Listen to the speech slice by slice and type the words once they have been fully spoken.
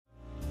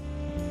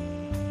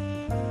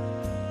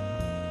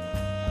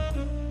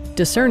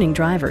Discerning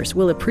drivers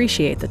will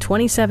appreciate the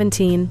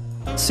 2017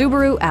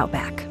 Subaru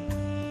Outback.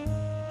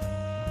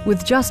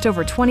 With just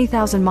over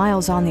 20,000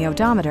 miles on the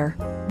odometer,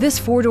 this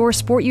four-door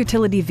sport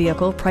utility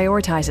vehicle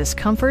prioritizes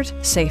comfort,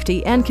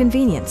 safety, and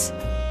convenience.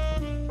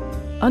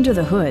 Under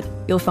the hood,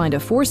 you'll find a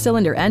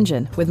four-cylinder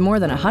engine with more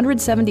than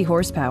 170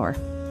 horsepower,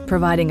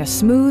 providing a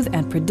smooth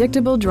and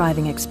predictable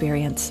driving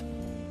experience.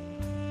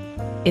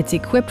 It's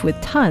equipped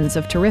with tons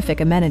of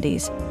terrific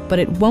amenities, but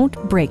it won't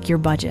break your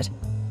budget.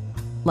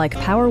 Like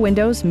power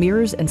windows,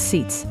 mirrors, and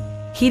seats,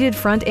 heated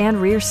front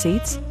and rear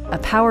seats, a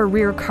power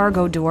rear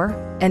cargo door,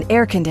 and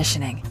air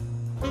conditioning.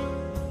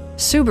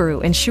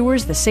 Subaru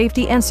ensures the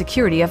safety and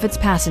security of its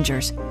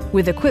passengers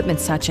with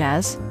equipment such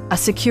as a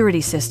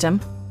security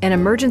system, an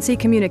emergency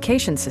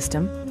communication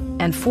system,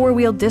 and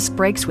four-wheel disc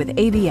brakes with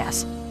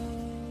ABS.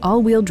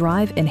 All-wheel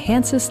drive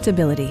enhances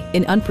stability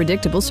in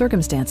unpredictable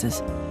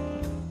circumstances.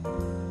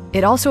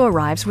 It also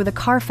arrives with a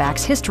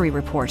Carfax history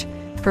report,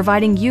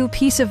 providing you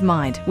peace of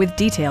mind with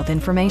detailed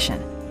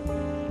information.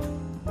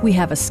 We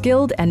have a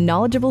skilled and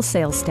knowledgeable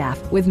sales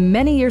staff with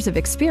many years of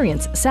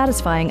experience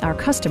satisfying our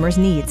customers'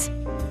 needs.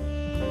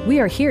 We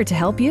are here to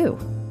help you.